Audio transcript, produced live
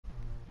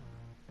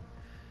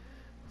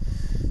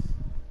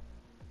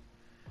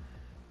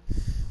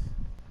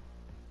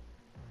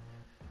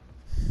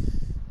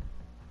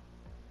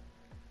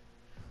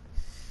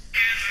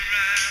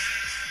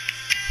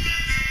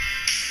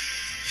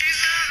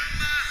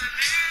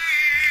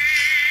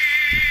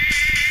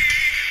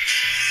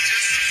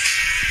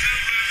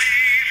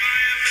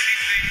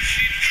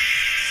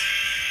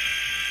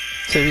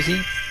So is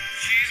he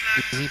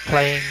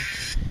playing?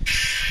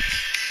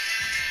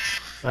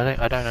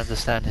 I don't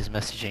understand his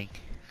messaging.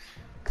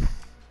 Does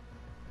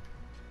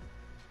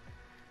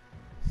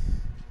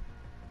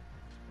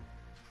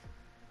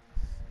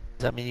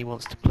that mean he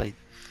wants to play?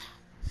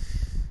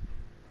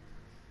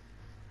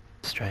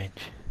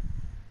 Strange.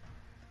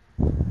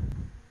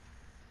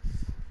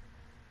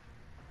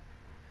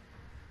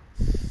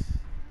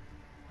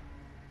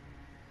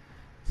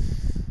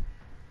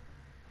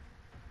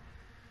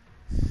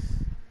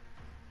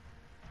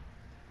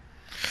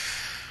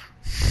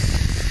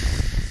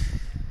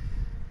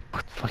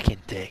 What fucking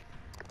dick.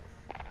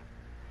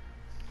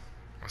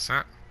 What's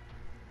that?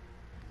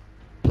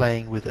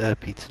 Playing with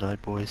Erpy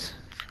tonight, boys.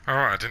 Oh,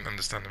 right, I didn't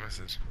understand the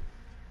message.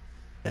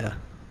 Yeah.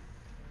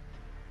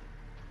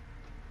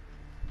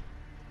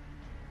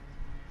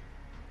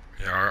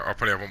 Yeah, I'll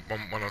probably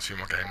have one or two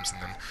more games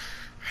and then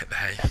hit the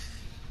hay.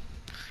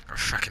 Got a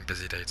fucking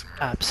busy day tomorrow.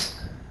 Abs.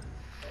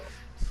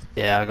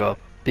 Yeah, I got a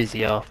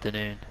busy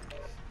afternoon.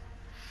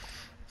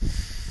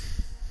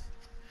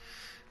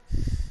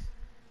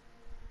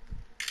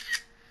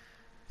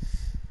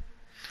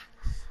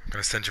 I'm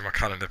gonna send you my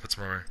calendar for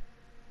tomorrow.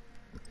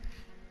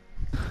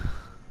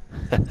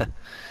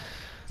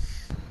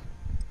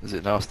 Is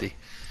it nasty?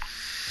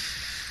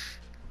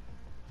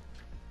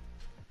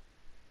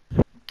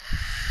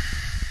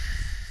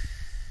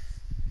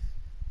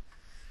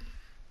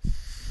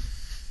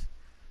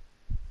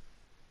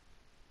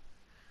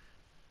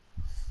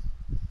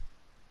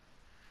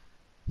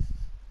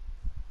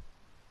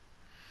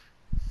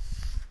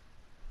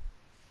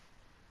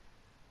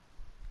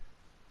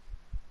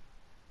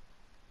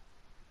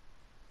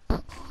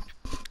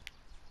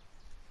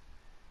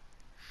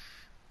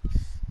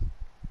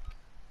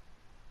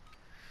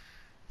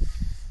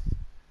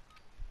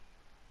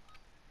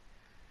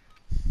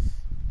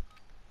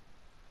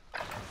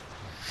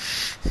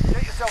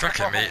 Get yourself a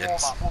Fucking proper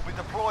meetings. warm-up. We'll be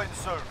deploying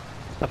soon.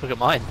 Have a look at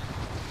mine.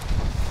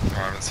 Oh, I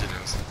haven't seen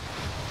yours.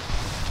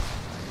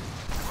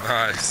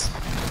 Nice.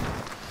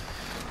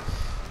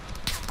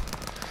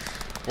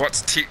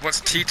 What's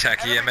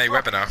T-Tech Enemy EMA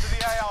dropping webinar? into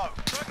the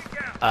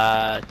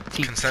AO.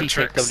 T-Tech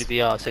Concentrix?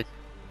 WBR. So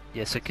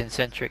yeah, so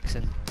Concentrix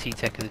and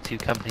T-Tech are the two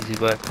companies we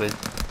work with.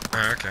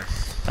 Oh, okay.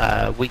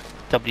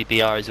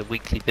 WBR is a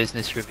weekly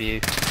business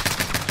review.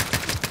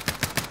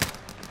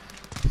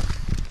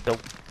 So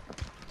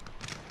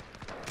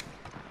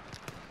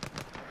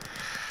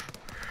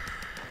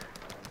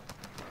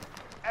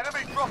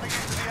Enemy dropping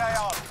into the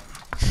AO.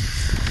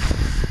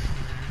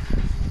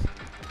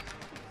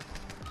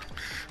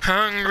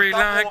 Hungry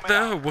Start like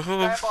warming the up.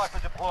 wolf. Stand by for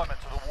deployment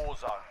to the war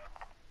zone.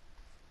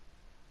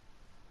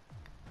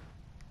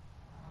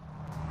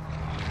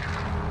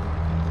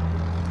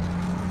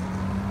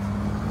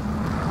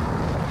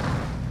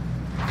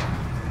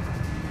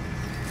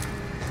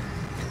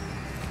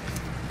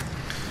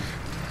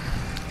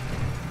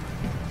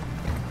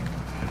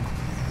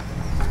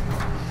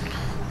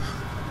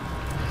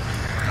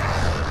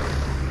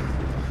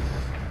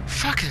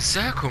 Fucking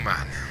circle,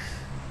 man.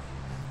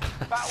 it's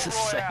the Battle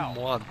same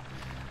Royale. one.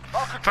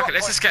 Mark a Fuck drop it,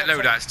 let's point, just get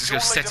Jensen. loadouts and just go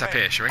You'll set lead up them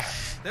in. here, shall we?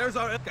 There's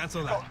our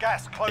cancel that. Got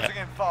gas closing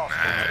in fast.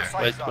 Nah. Get to the safe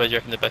Where's zone. where do you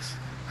reckon the best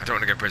I don't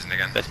want to go prison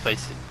again.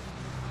 place?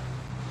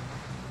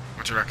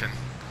 What do you reckon?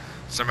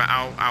 Somewhere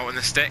out in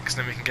the sticks,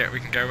 then we can go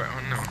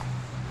on. No.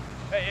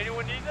 Hey,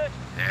 anyone need this?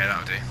 Yeah,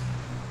 that'll do.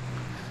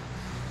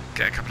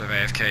 Get a couple of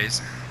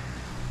AFKs.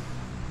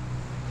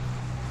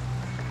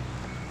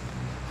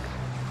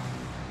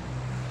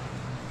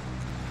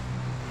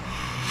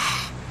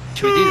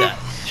 Should we do that?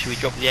 Should we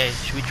drop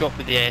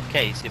with the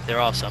AFKs if there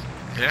are some?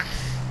 Yeah.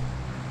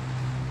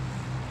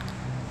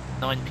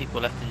 9 people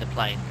left in the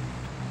plane.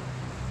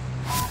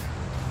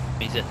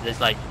 Means that there's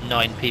like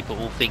 9 people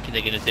all thinking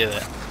they're gonna do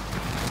it.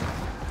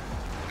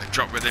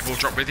 They've all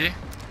dropped with you?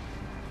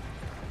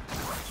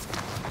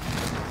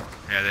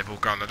 Yeah, they've all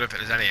gone. I don't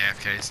think there's any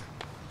AFKs.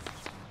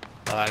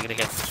 I'm gonna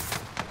get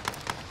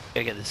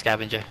the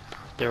scavenger.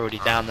 They're already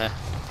down there.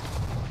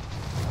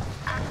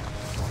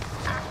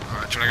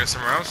 Alright, do you want to go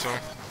somewhere else or?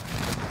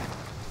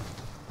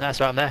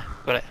 That's right, I'm there.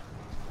 Got it.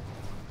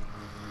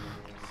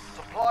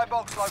 Supply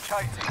box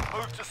located.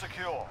 Move to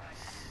secure.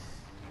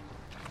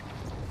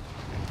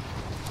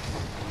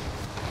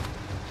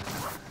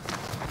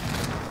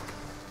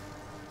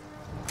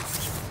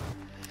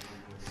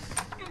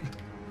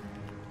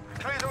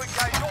 Clear to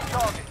engage all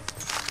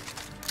targets.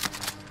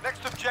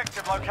 Next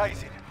objective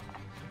located.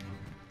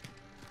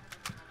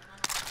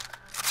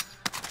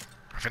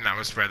 I think that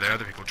was where the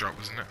other people dropped,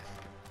 wasn't it?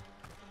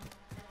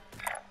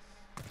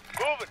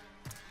 Moving.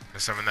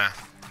 There's someone there.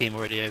 Team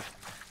already over.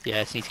 Yeah,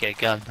 I just need to get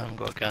a gun. I haven't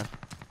got a gun.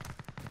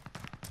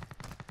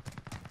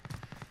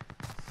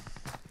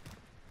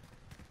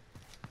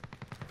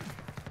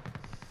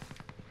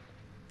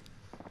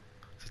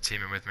 There's a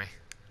team in with me.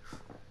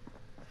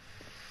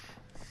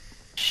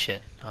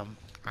 Shit,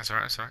 That's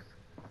alright, that's alright.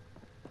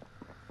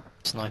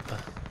 sniper.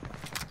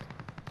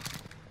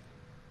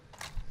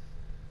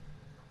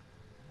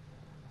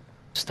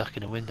 Stuck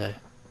in a window.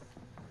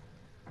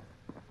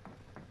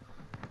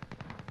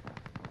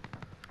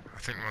 I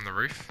think we're on the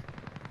roof.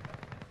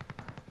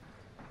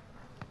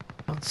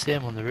 Can't see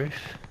him on the roof.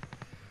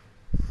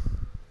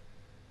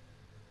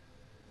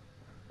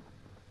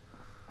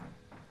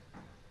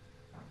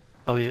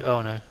 Oh,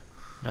 oh no.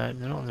 No, they're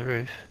not on the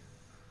roof.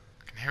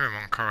 I can hear him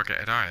on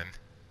corrugated iron.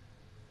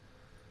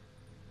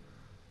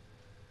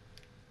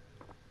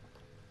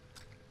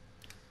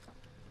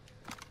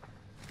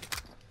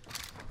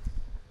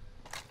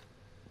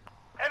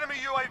 Enemy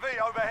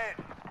UAV overhead.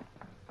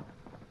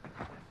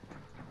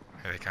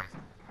 Here they come.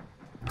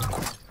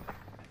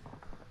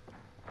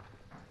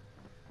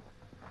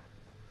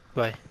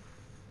 Wait.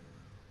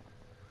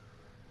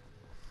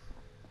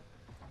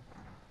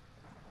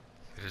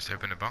 They just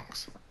opened a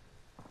box.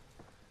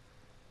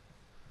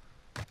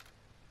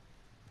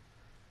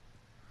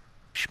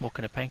 Schmuck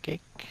and a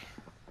pancake.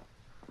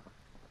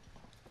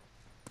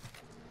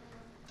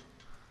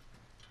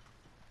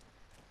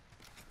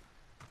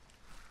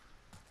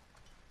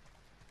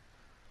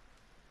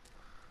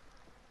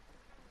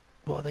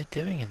 What are they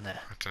doing in there?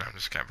 I don't know, I'm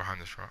just getting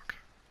behind this rock.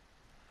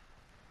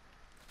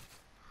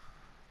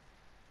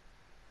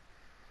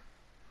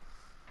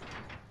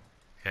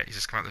 Yeah, he's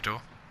just come out the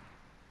door.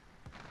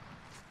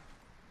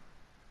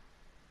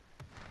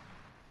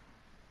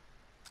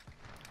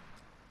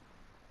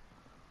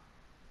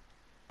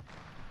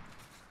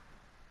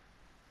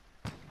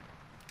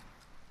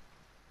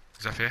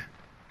 He's up here.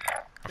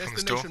 Up on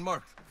this door. Destination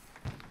marked.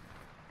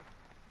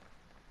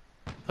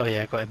 Oh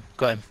yeah, got him.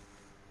 Got him.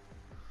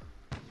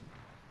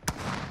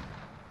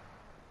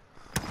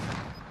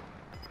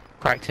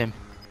 Cracked him.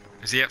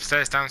 Is he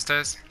upstairs,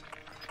 downstairs?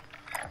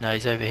 No,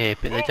 he's over here,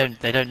 but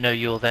they don't know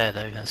you're there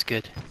though. That's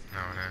good. No,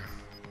 no.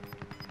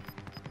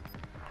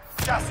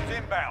 Gas is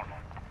inbound.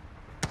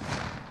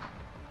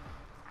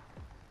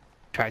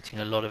 Attracting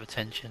a lot of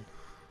attention.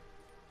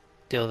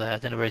 Still there. I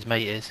don't know where his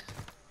mate is.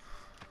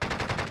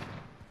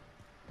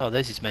 Oh,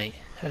 there's his mate.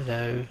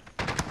 Hello.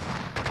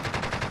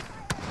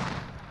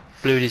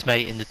 Blew his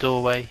mate in the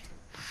doorway.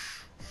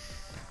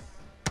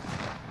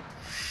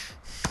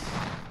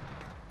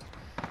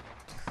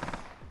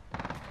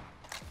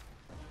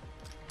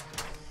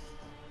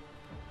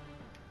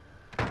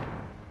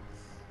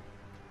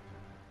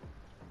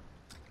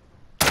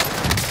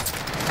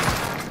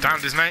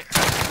 Downed his mate.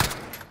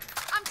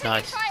 I'm taking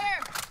Nice. fire!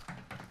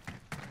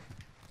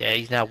 Yeah,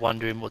 he's now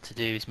wondering what to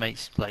do. His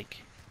mate's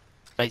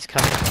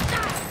coming.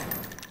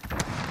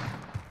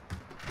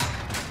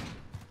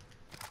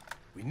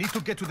 We need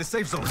to get to the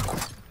safe zone.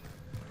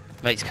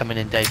 Mate's coming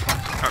in, Dave.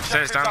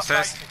 Upstairs,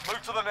 downstairs.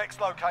 Move to the next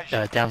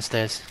location.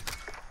 Downstairs.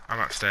 I'm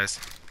upstairs.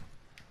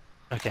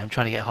 Okay, I'm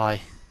trying to get high.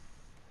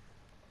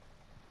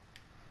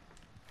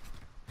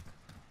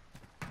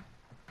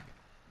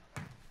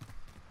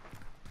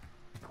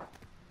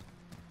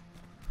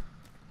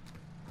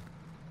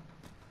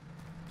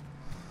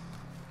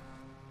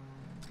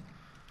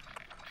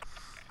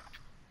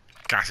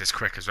 Gas is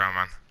quick as well,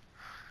 man.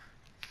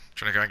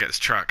 Trying to go and get this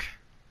truck.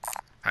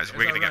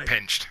 We're gonna get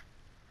pinched.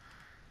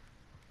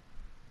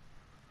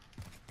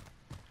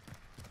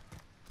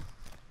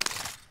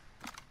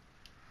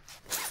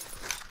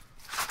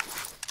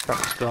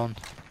 Truck's gone.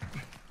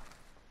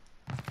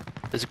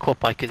 There's a quad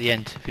bike at the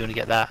end if you want to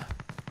get that.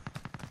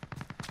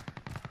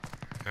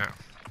 Yeah.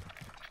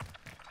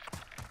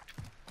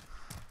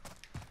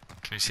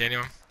 Can you see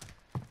anyone?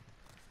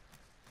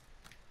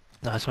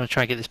 No, I just want to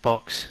try and get this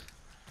box.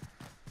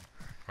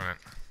 Right.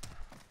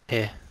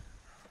 Here.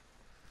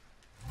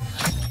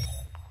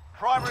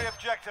 Primary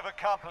objective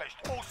accomplished.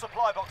 All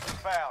supply boxes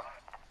found.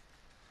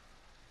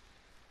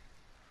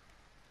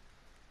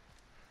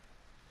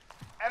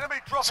 Enemy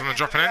dropping. Someone into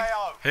dropping the in?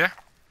 AO. Here?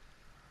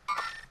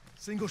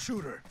 Single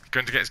shooter.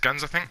 Going to get his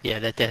guns, I think. Yeah,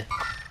 they're dead.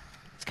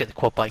 Let's get the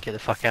quad bike, get the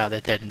fuck out. They're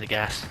dead in the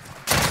gas.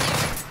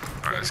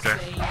 Right, let's go.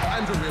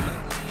 Andrew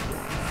Women.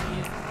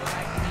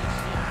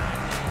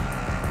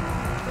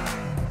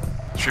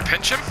 Should we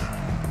pinch him?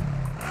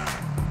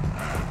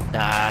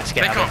 Nah, let's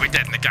get They out can't of be it.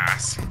 dead in the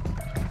gas.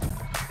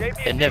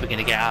 They're never going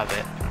to get out of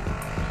it.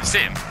 You see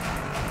him?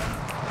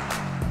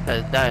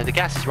 No, the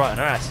gas is right on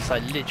our ass. It's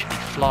like literally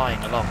flying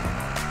along.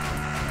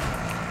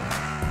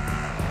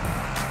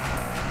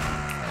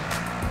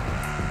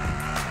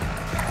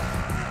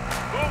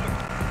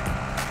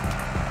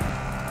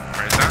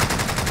 Where is that?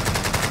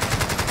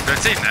 Is there a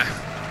team there?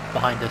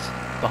 Behind us.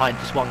 Behind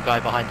us. One guy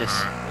behind us.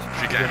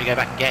 Alright. Should we We're get going to him? go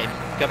back and get him.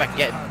 Go back and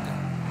get him.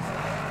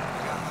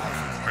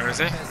 Where is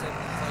he?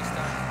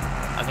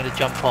 I'm going to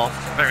jump off.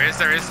 There he is,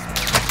 there he is.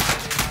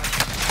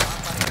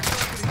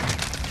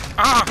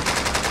 Ah!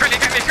 Quickly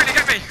get me, quickly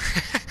get me!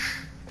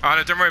 Oh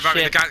no, don't worry about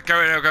me. The Shit. gas. Go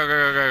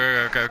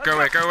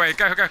away, go away,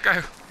 go.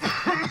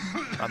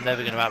 I'm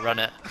never going to outrun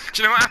it.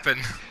 Do you know what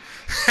happened?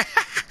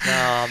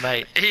 No,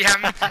 mate. he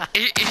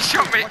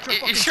shot me.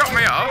 He shot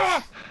me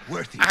off,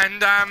 Worthy.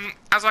 and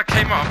as I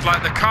came off,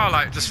 like the car,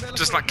 like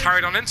just like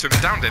carried on into him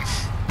and downed him.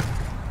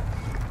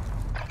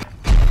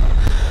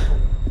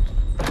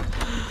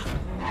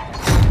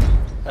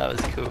 That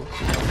was cool.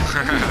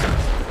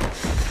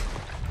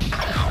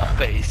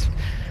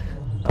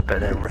 I bet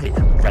they're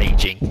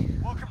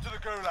raging. Welcome to the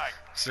Gulag.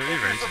 Absolutely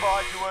If you ready.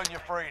 survive, you earn your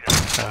freedom.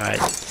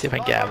 Alright, see if I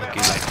can get out of the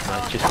gulag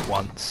tonight just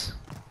once.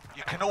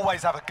 You can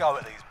always have a go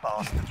at these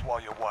bastards while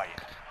you're waiting.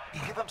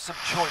 Give them some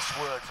choice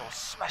words or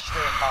smash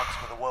their mugs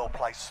with a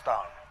well-placed stone.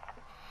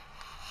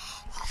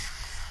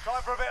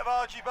 Time for a bit of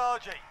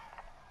argy-bargy.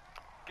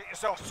 Get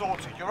yourself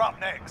sorted, you're up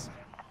next.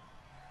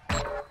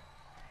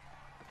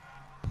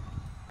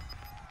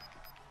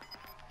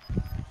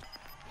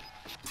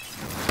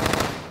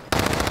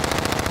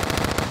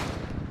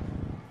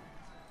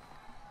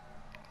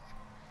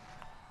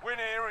 Win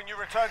here and you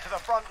return to the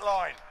front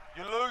line.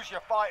 You lose,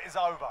 your fight is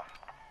over.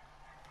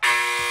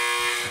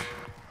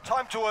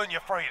 Time to earn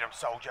your freedom,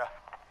 soldier.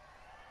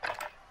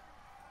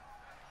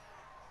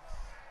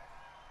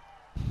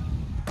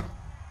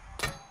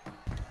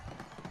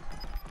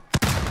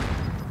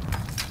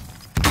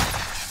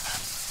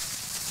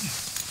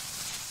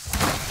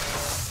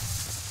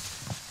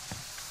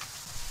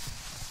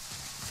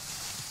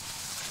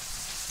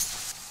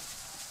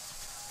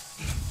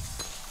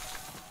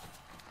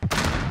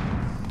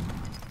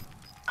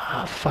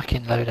 Ah,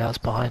 fucking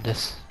loadouts behind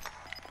us.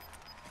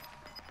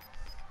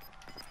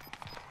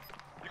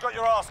 You got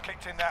your ass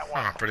kicked in that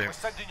one. Oh, brilliant.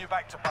 We're sending you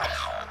back to base.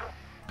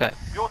 Okay.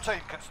 Your team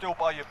can still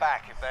buy you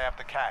back if they have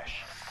the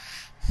cash.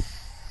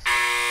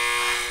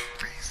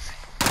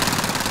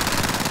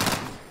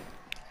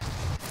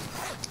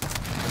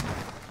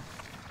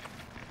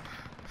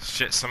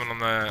 Shit, someone on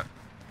the...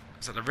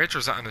 Is that the ridge or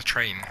is that on the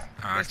train?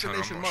 I'm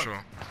Destination not marked.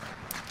 sure.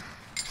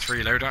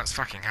 3 loadouts?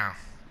 Fucking hell.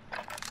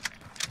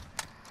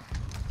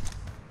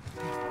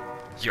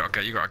 You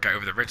gotta get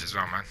over the ridge as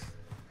well, man.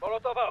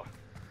 Molotov out.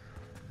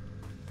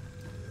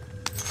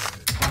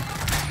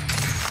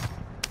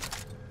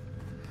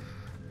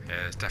 Yeah,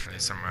 there's definitely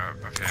somewhere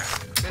up here.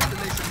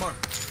 Destination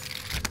marked.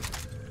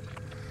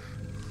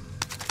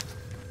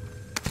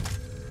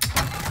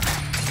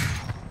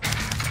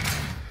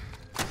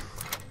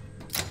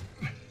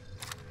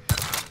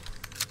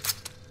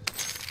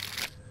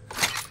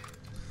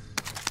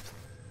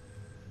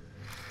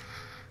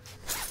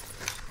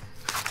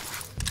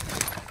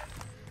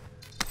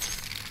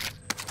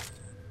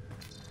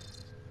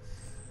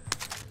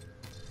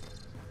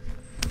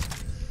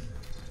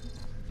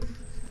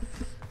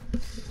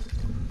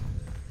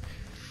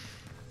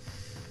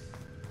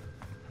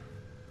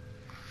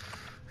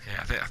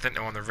 Yeah, I think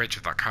they're on the ridge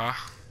of that car.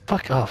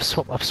 Fuck off,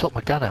 I've swapped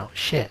my gun out.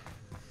 Shit.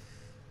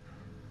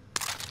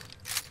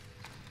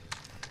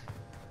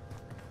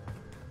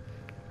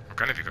 What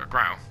gun have you got?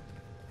 Growl?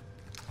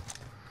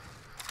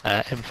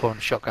 M4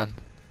 and shotgun.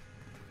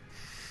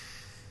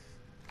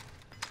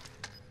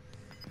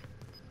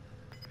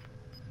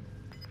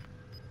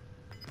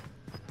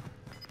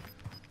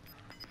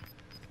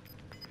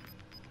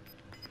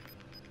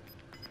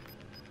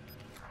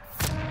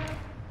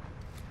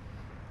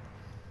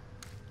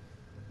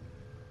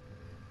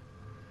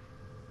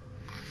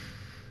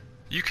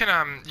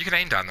 You can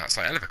aim down that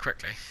site ever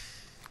quickly.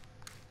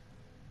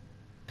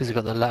 Because I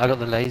got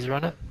the laser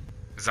on it.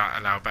 Does that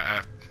allow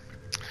better,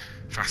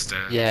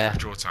 faster Yeah.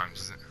 draw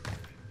times, is it?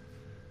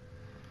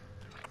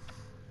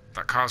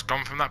 That car's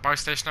gone from that buy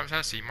station up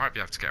there, so you might be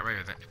able to get away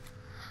with it.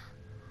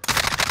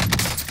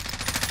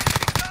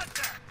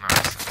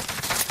 Nice.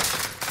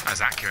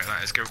 That's accurate,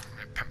 that is. Go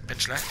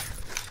pinch left.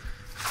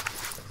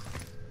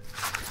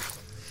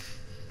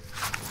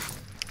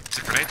 It's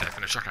a grenade there, I'm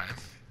gonna chuck at him.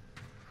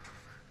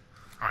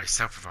 Oh, he's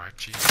self-revived,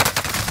 jeez.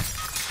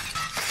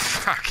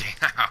 Fucking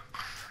hell.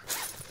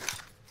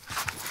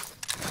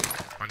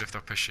 Wonder if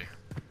they'll push you.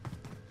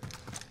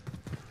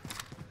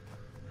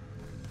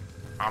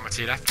 Armor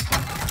to your left.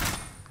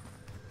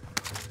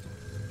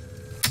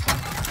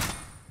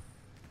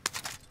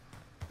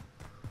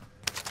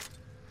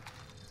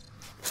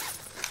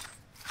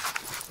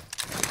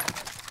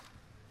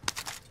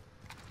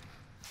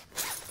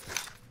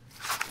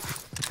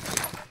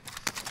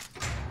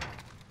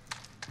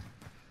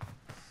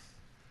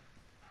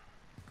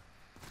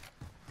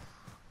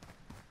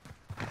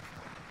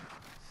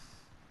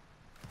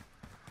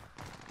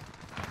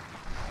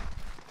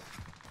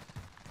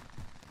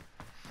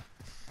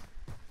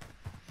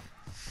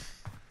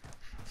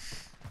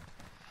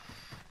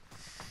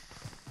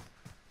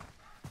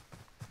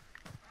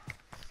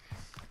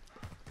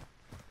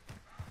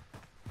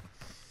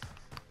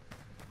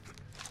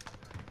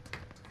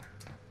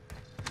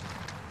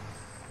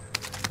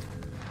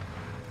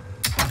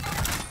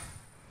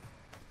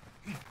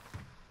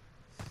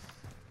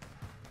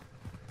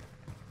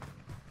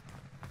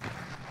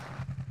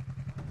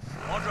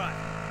 On drive.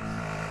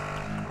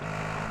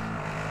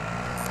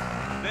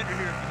 Vendor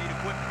here if you need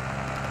equipment.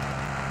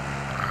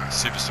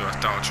 Superstore,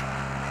 dodge.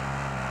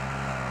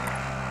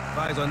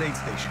 Eyes on aid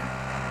station.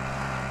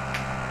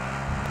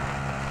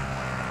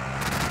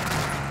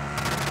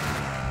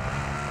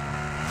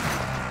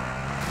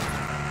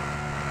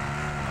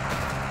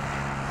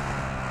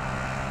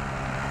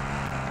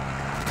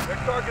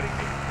 They're targeting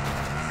me.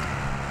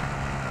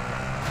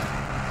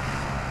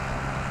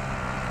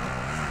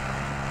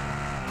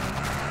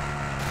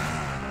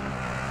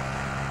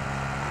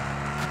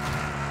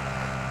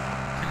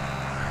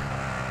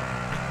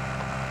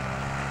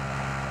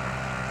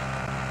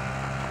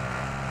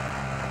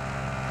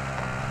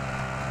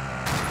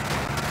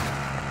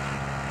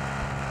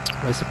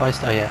 Where's the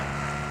post? Oh yeah.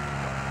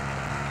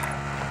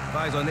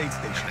 Eyes on aid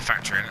station. The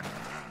factory in it.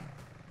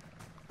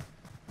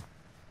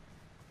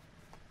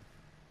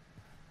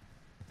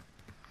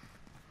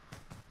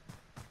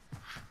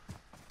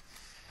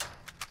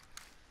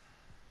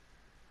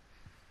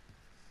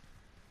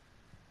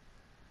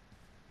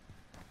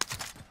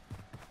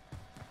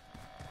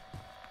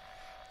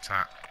 So,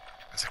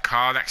 there's a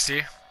car next to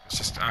you. It's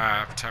just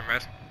turn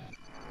red.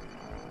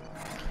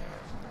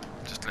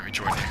 Just let me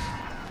join you.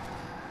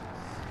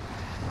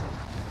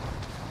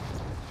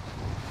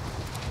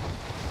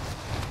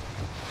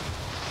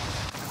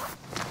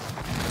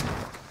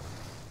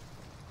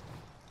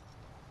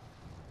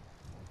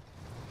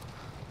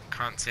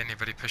 Can't see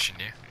anybody pushing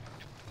you.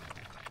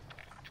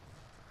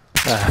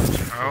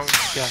 Oh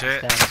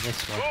shit. Down on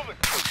this one.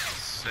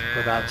 Shit.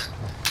 Whereabouts?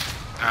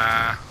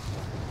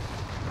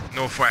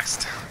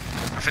 Northwest.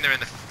 I think they're in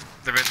the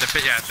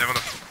bit. Yeah, they're on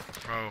the.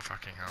 Oh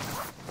fucking hell!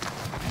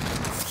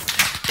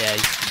 Yeah,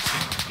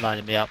 he's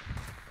lining me up.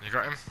 You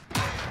got him?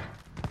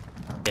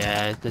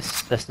 Yeah,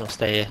 let's not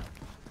stay here.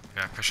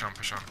 Yeah, push on,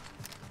 push on.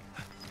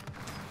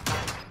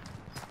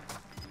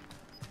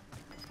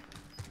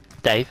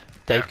 Dave,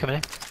 Yeah. come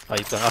in. Oh,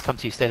 you've gone. I'll come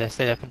to you. Stay there.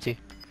 I'll come to you.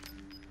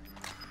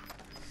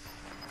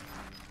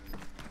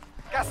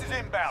 Gas is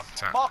inbound.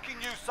 Tap. Marking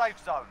new safe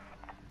zone.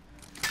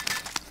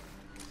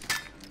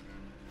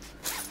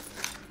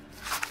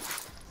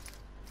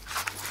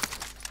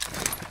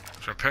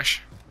 Should I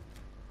push?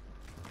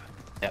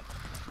 Yep.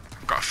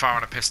 I've got a fire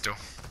and a pistol.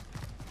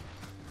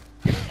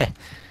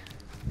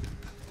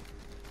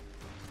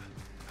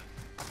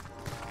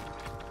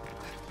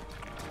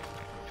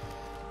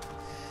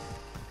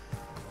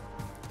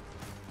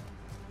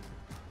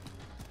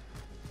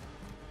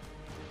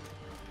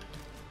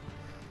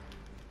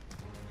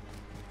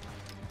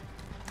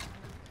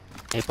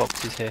 Hey,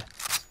 boxes here.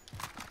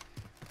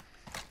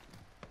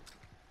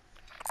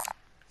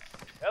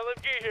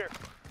 LMG here.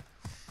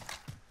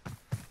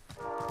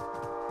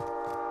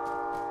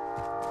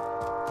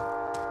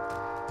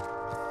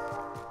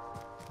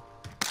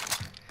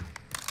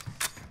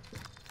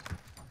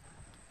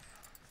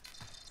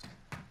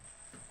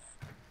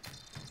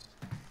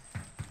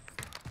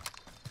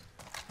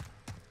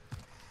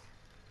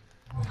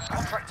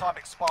 Contract time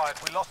expired.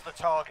 We lost the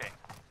target.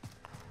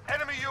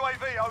 Enemy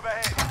UAV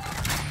overhead.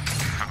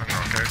 Haven't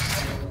got a ghost.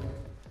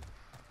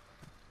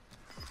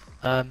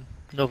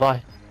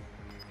 Novi.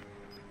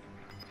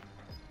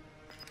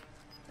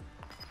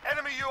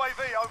 Enemy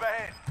UAV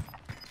overhead.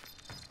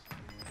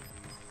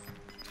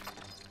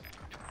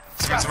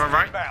 Someone to my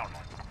right. Inbound.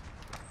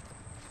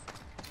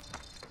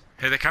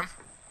 Here they come.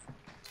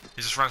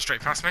 He just ran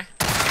straight past me.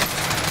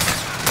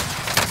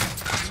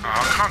 Oh,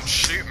 I can't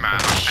shoot,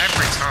 man.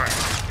 Every time.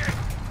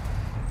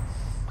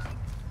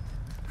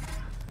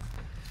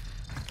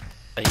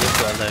 But you've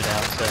got a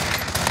loadout, so.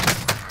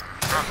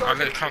 I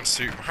literally can't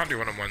shoot. I can't do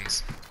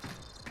one-on-ones.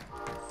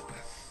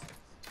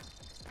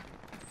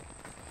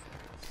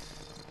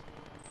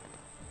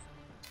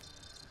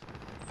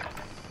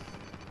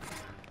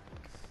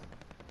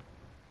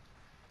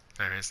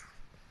 There he is.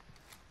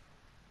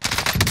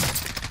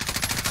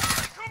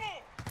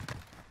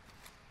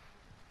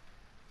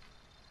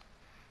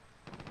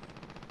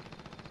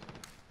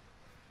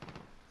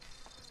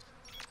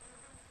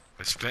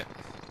 They split.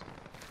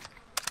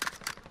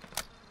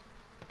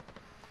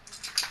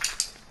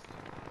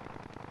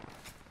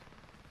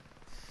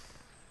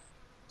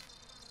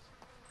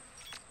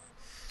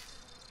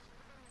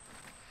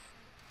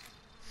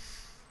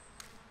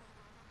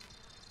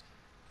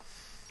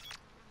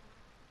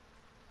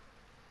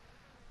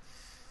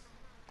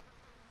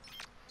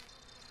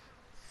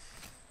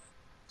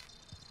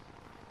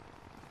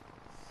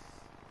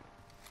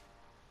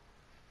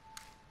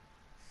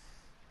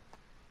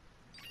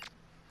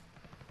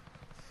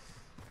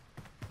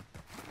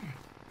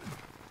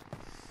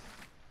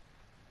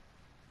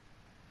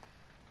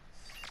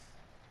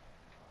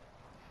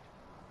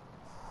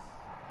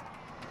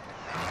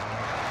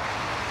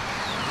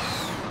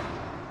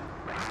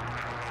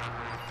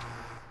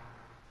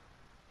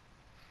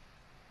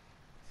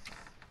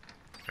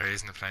 There he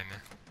is in the plane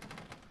there.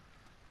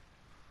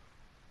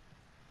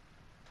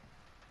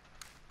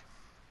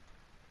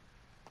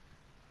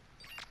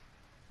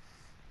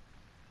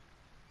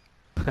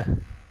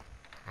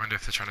 I wonder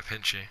if they're trying to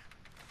pinch you.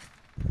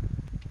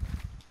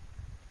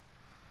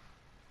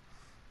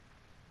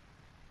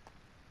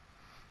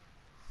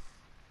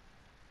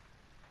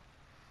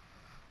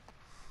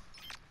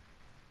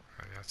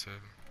 Oh, yeah, that's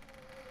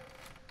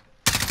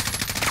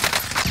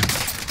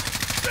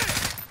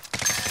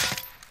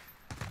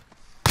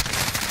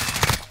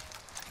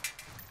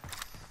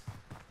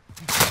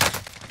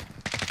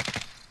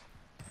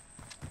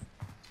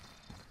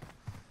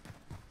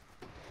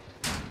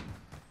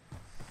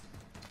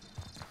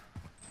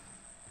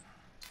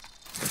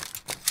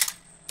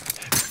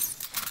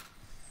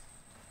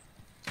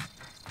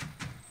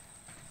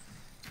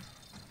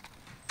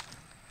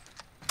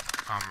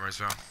armor as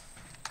well.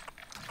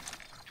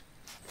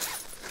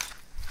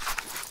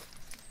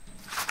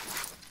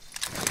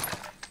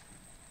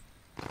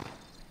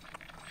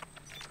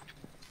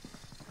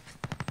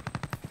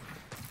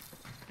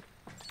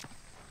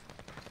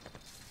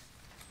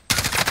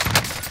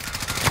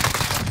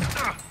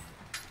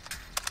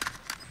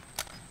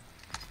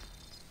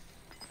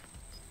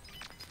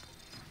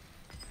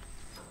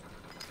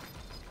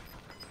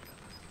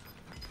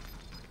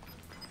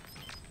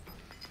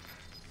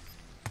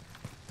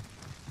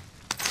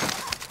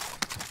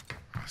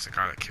 That's the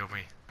guy that killed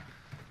me.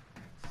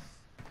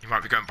 You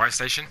might be going buy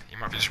station. You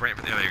might be just waiting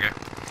for the. Yeah, there you go.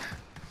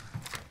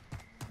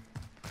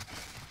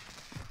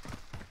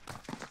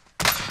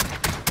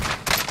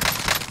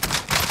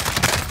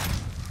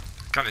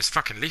 Gun is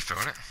fucking lethal,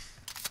 isn't it?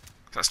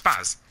 Is that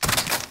Spaz?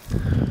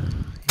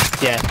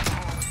 Yeah.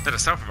 Did a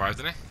self-revive,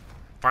 didn't he?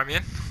 Buy me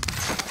in.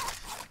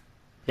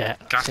 Yeah.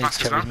 Gas Seems mask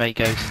to as how his well? mate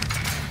goes.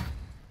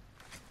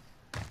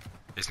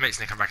 His mate's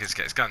gonna come back and just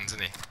get his guns,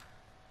 isn't he?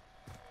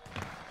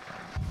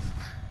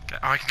 Oh,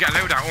 I can get a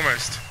loadout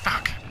almost.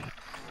 Fuck.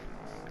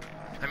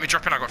 Let me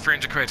drop in, I got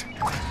 300 quid.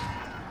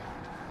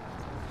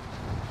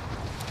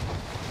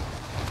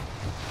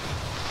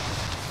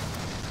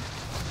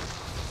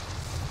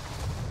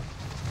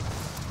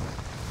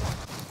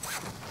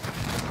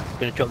 I'm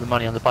gonna drop the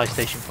money on the buy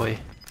station for you.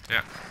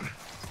 Yeah.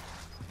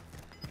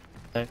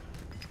 No.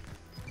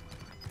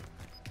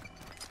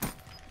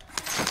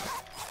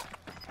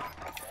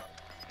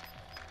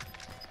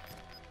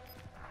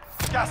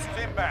 Gas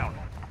is inbound.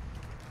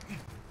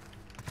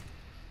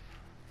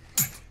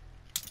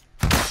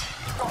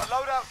 Got a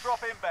loadout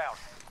drop inbound.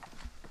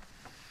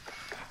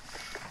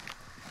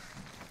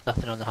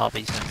 Nothing on the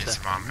heartbeat Need sensor.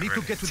 some armor. Need to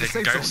really. get to the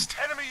Taking safe zone. Ghost.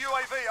 Enemy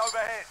UAV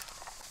overhead.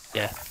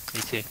 Yeah,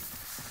 me too.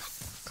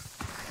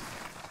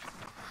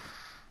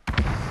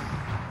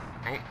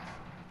 Oh.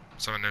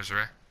 Someone knows we're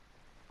here.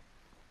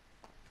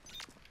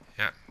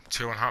 Yeah,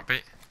 2 on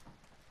heartbeat.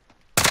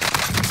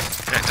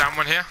 Yeah, down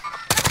one here.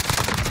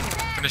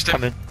 Finished him.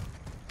 Coming.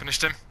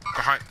 Finished him.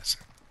 Behind us.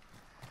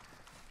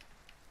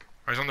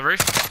 Oh, he's on the roof.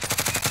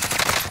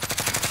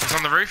 He's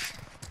on the roof.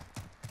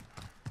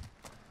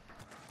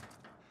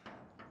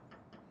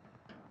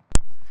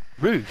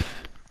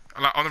 Roof.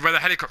 Like on the where the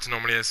helicopter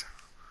normally is.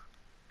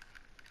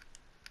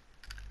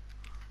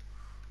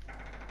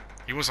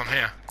 He was on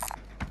here.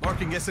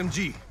 Marking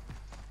SMG.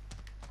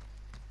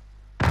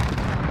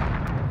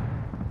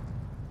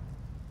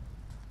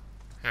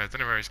 Yeah, I don't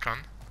know where he's gone.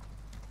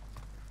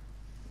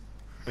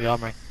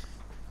 Rearmoring.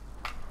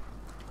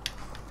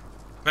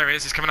 There he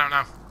is, he's coming out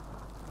now.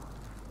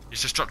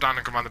 He's just dropped down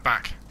and come around the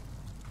back.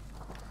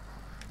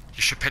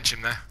 You should pinch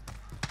him there.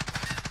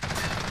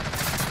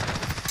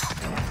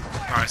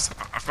 Nice.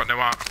 I've got no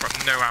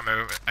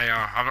ammo.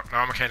 AR. No,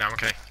 I'm okay now. I'm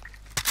okay.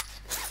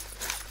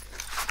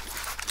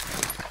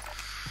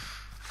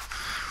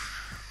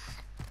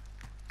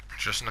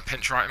 Just in a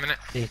pinch right a minute.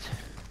 Need.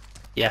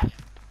 Yeah.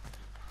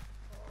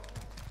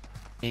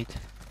 Need.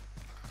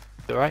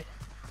 You alright?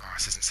 Oh,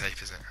 this isn't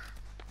safe, is it?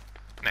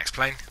 Next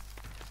plane.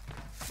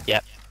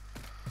 Yep.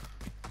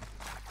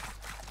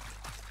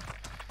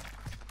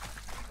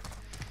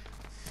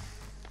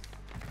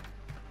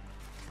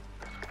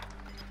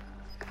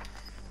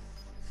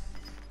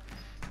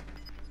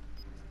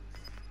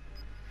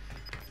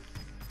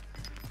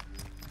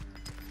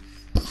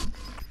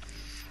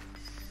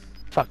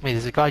 Fuck me,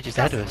 there's a guy just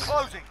ahead of us.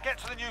 Closing. Get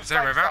to the new Is there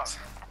safe whereabouts?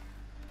 zone.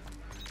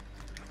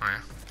 Oh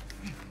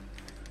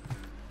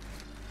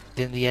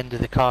yeah. In the end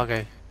of the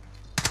cargo.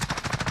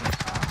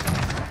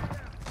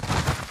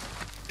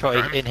 Trotty,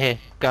 Right. in here.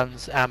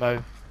 Guns,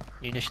 ammo,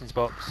 munitions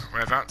box.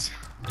 Whereabouts?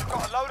 Got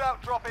a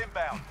loadout drop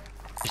inbound.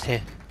 Just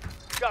here.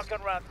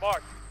 Shotgun round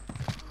marked.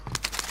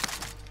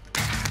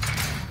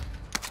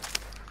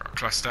 Got a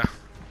cluster.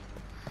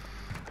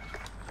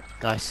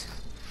 Nice.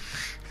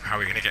 How are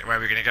we gonna get? Where are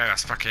we gonna go?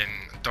 That's fucking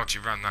dodgy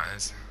run. That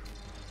is.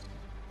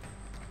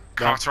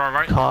 Car to our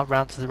right. Car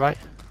round to the right.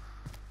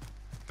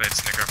 They're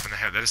just gonna go up in the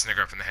hill. They're just gonna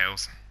go up in the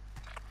hills.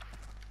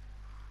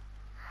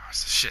 Oh,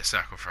 it's a shit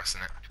circle for us,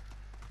 isn't it?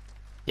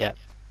 Yeah.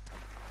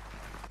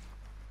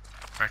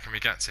 Where can we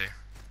get to?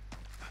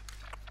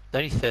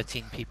 There's only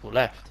 13 people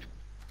left.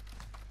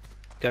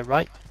 Go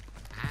right.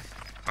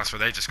 That's where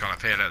they just gone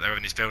up here. Look, they're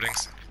in these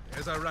buildings.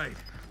 As I ride.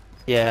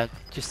 Yeah,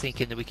 just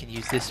thinking that we can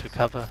use this for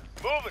cover.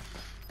 Moving.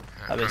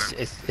 Yeah, I mean, got 'em.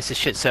 it's a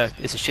shit circle.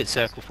 It's a shit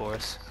circle for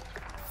us.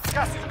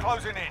 Gas is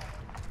closing in.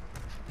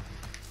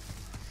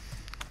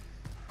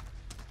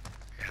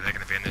 Yeah, they're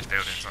gonna be in these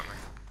buildings, aren't they?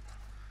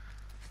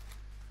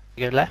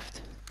 You go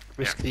left.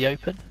 Risk Yeah. the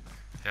open.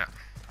 Yeah.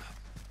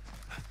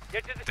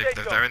 Get to the They, safe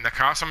they're zone. in the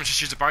car. Someone just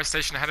used a buy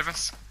station ahead of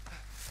us.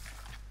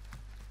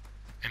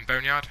 In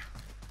Boneyard.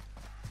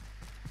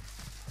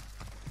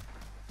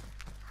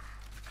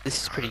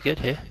 This is pretty good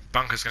here.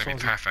 Bunker's gonna be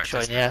Someone's perfect. shot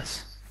in isn't the it?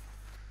 ass.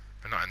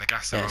 We're not in the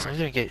gas Yeah, though, so are I'm we?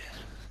 gonna get.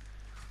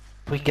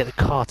 If we can get the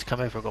car to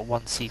come over, I've got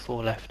one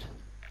C4 left.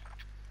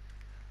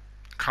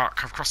 Car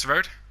across the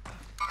road.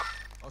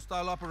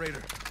 Hostile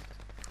operator.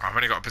 Oh, I've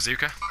only got a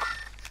bazooka.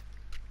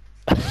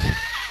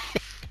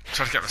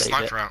 Trying to get the Save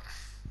sniper it. out.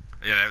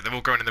 Yeah, they're all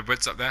going in the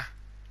woods up there.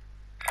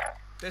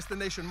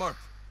 Destination marked.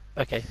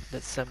 Okay,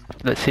 let's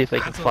see if they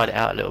can fight it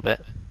out a little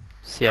bit.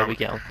 See how we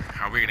get on.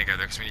 How are we gonna go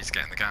though? Because we need to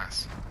get in the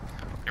gas.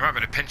 You might be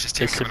able to pinch this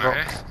team There's some coming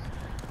out rocks.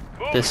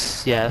 here.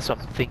 This, yeah, that's what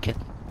I'm thinking.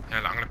 Yeah,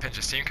 look, I'm gonna pinch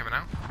this team coming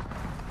out.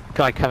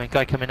 Guy coming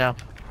now.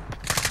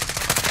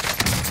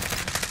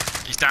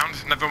 He's downed.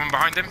 Another one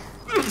behind him.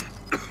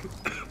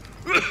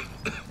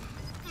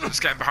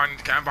 Just getting behind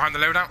the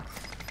loadout.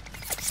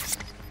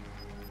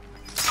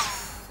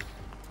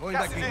 Going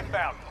Gas back is in.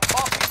 inbound.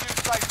 Marking new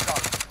safe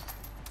zone.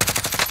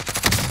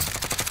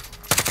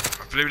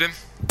 Blued him.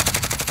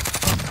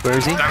 Where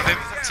is he? Downed him.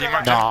 Team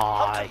right there.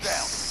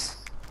 Nice.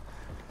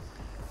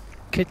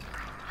 Could.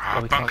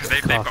 Oh, we can't bunkers,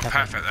 get they've got Clark,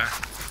 have perfect there.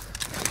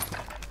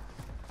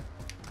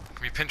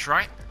 Can we pinch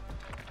right?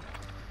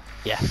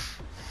 Yeah.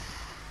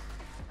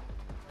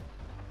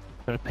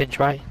 Gonna pinch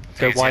right. Go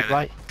Thing is, wide yeah,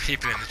 right.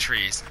 People in the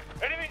trees.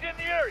 Enemies in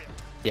the area.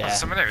 Yeah. There's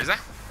someone there, is there?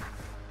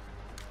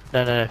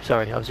 No.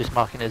 Sorry, I was just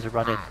marking it as a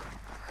run in. Oh.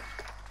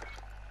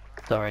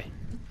 Sorry.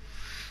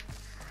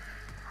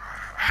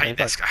 I hate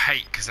this. I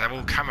hate because they're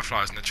all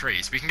camouflaged in the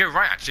trees. We can go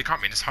right actually,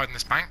 can't we? Just hide in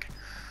this bank.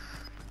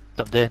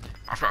 I'm dead.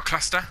 I've got a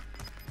cluster.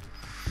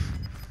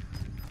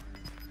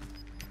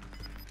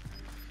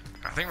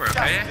 I think we're okay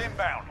Gas here. is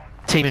inbound.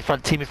 Team in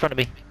front of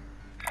me.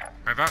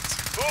 Whereabouts?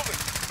 Moving.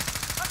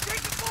 I'm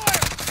taking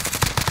fire.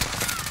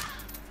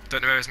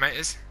 Don't know where his mate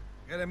is.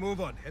 Gotta move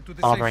on. Head to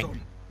the Armoring. safe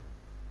zone.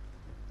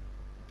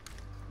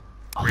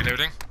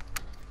 Reloading.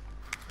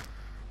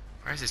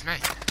 Where's his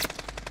mate?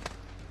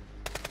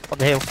 On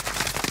the hill.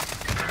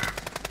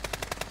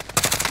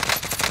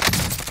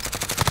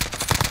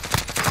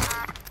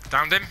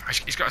 Downed him.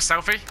 He's got a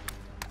selfie.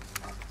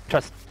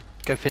 Trust.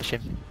 Go finish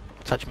him.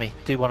 Touch me.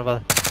 Do one of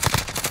other.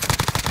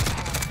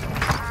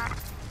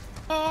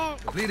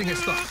 The bleeding has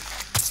stopped.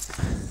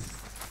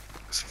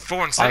 It's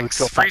 4 and I would 6.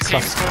 drop 3 that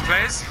teams, cluster. 4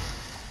 players.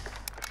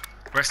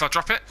 Where shall I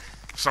drop it?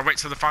 Shall I wait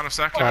till the final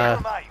circle?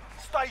 Remain.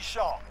 Stay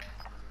sharp.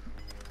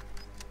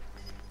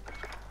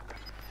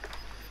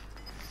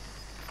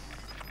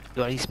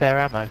 Got any spare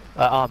ammo?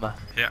 Armor.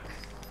 Yeah.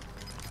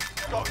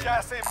 Got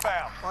gas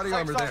inbound. Body Safe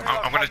armor zone there.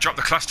 I'm going to drop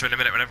the cluster in a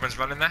minute when everyone's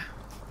running there.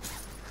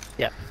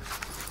 Yep.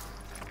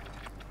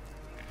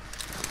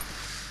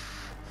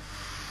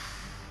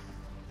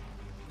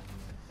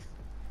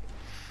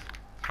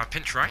 Can I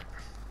pinch right?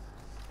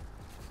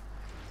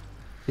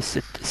 It's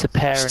a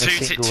pair and It's a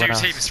two single on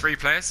us. teams, 3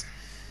 players.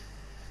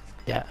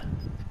 Yeah.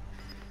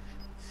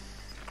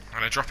 I'm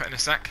going to drop it in a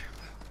sec.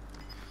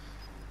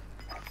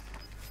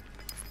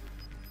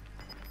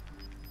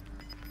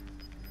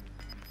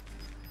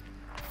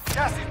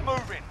 Gas is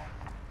moving.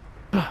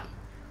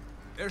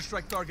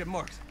 Airstrike target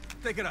marked.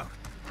 Take it out.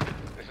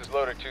 This is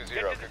Loader 2-0. Into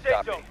the Good safe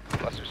copy. zone.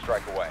 Cluster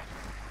strike away.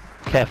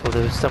 Careful,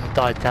 there was someone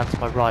died down to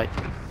my right.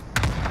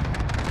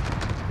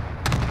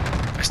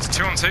 It's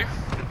 2 on 2.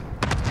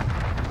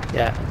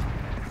 Yeah.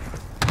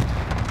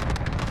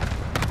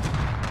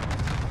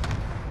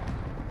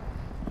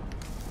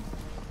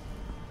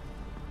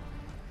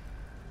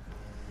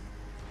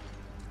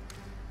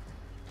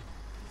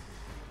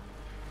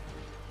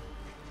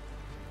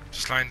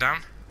 Just lying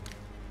down.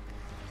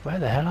 Where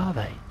the hell are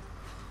they?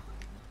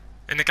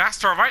 In the gas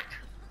to our right.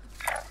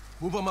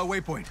 Move on my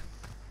waypoint.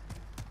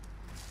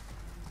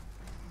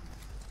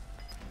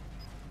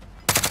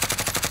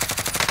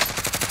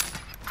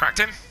 Cracked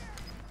him.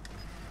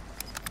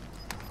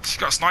 She's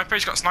got a sniper.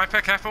 He's got a sniper.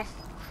 Careful.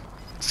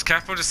 Just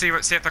careful to see if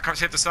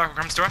the circle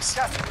comes to us.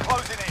 Gas is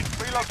closing in.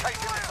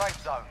 Relocating the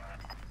safe zone.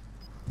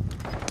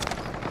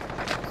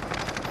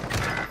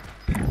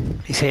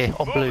 He's here,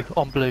 on blue,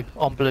 on blue,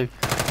 on blue.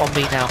 On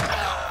me now.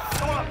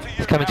 It's all up to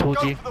you. Coming now.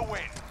 towards Go you. for the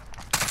win.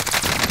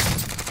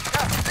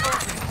 Gas is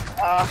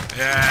moving.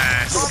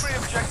 Yes. Primary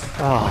objective.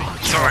 Oh,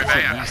 Sorry,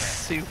 mate. you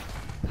soup.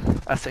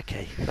 That's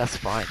okay, that's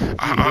fine. You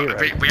hero.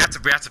 We had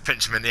to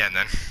pinch him in the end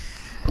then.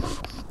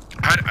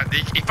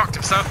 He fucked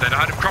himself then. I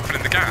had him dropping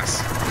in the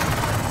gas.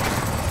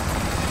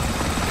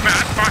 Man, I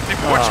had 5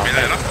 people watching me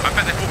then. I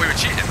bet they thought we were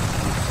cheating.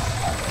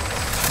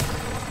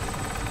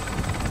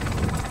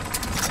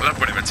 I love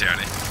winning with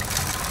Tierney.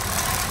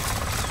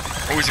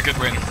 Always a good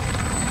win.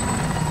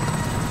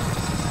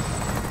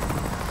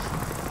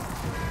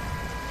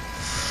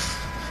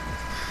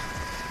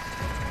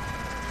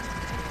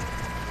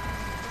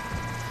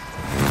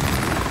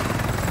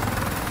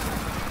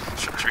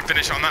 Should we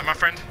finish on that, my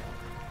friend?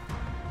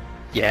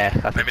 Yeah,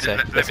 I think so.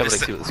 Let's have a look,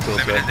 see what the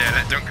scores were.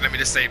 Let me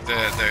just save the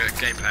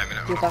gameplay a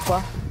minute. Tu veux faire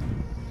quoi?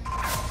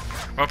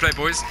 Well played,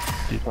 boys.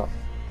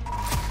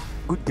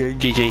 Good game.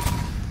 GG.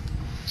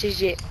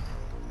 GG.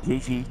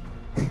 GG.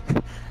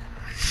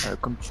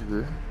 Comme tu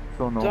veux.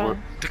 On Toi? envoie.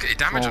 Look at the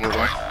damage on the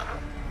right.